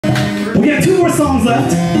We got 2 more songs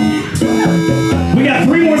left. We got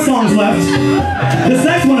 3 more songs left. This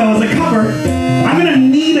next one was a cover. I'm gonna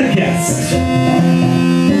need a guest.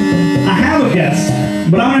 I have a guest,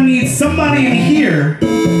 but I'm gonna need somebody in here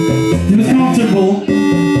who's comfortable.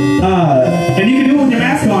 And you can do it with your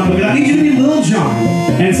mask on, but I need you to be Lil Jon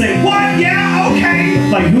and say, what? Yeah, okay.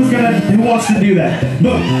 Like, who wants to do that?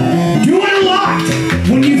 But do it a lot.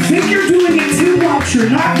 When you think you're doing it too much,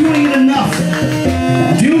 you're not doing it enough.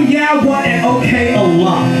 Do yeah, what, and okay a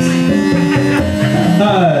lot.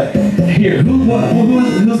 Here, who's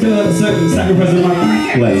gonna sacrifice the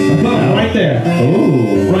mic? Right there.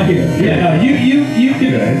 Oh, right here. Yeah, no, you can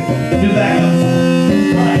do that.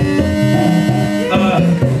 All right.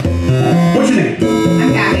 What's your name?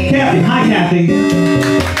 I'm Kathy. Kathy. Hi, Kathy.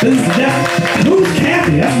 Who's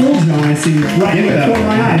Kathy? That's Lil Jon I see right in the corner of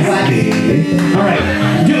my eyes. All right.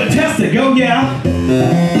 Do it. Test it. Go, yeah.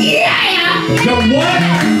 Yeah. Go what?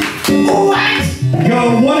 What? Go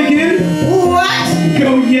what again? What?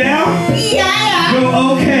 Go yeah. Yeah. Go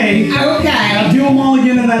okay. Okay. Now do them all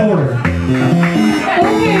again in that order. Okay.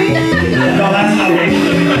 No, that's not it.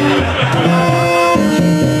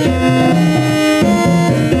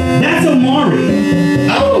 That's Omari.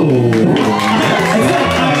 Oh.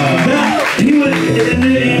 He was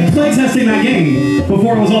play testing that game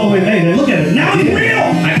before it was all the way made. And look at it. Now it's real.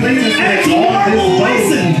 I played this It's all Marvel this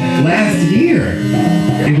Mason. last year.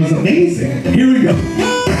 It was amazing. Here we go.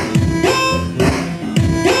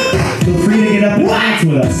 Feel free to get up and dance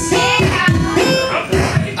with us. Okay.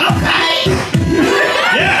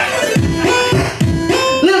 Yeah.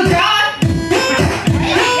 Lil Jon.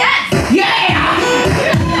 Yeah.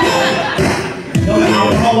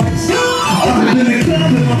 I'm in the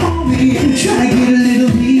club with my homie, try to get a little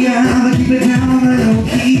VI, keep it down on the low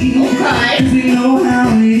key. Okay. 'Cause we know how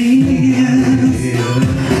it is.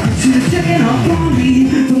 She was checking up on me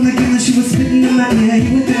from the game that she was spitting in my ear.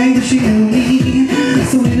 You would think that she knew me,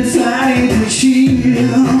 so we decided to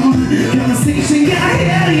chill. Conversation got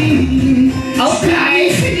heavy. Okay.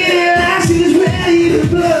 She figured it out, she was ready to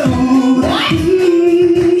blow. What?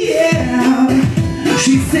 Yeah.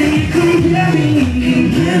 She said, come get me.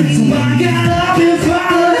 So I got up and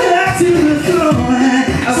followed her to the floor.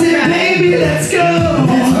 I said, baby, let's go.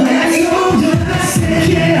 Let's go. I said,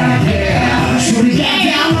 yeah. Shorty got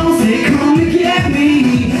down low, said, come and get me.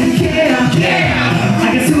 Yeah. I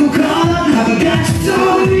got so caught up, I forgot you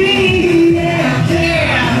told me.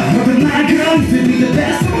 Yeah. But my girl, you fit me the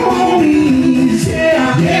best of homies.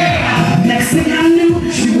 Yeah. Next thing I knew,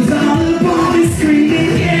 she was all up on me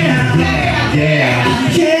screaming, yeah.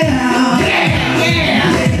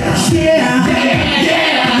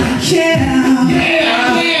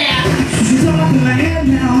 She's all up in my head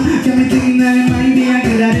now. Got me thinking that it might be a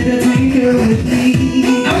good idea to take her with me.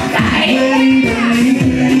 Okay.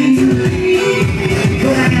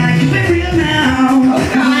 But I gotta keep it real now.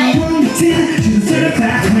 Okay. 1 to 10, she's a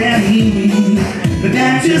certified ready. But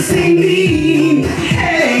that just ain't me.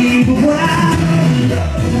 Hey, but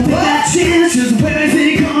what chance is where is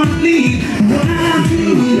it gonna lead? What I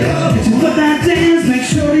do is you put that dance, make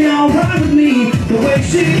sure you're alright with me. The way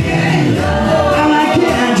she is, I like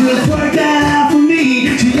it, just work that out for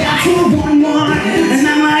me. She asked for 1 more, and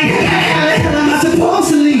I'm like, how the hell am I supposed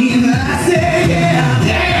to leave? I said,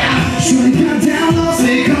 yeah. Shorty got down low,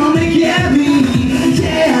 say, come and get me.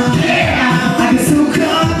 Yeah. I get so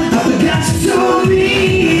caught up, I forgot you told me.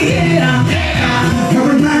 Yeah. Her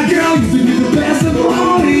and my girl used to be the best of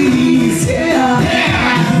homies. Yeah.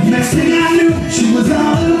 Next thing I knew, she was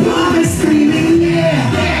all up on me screaming, yeah.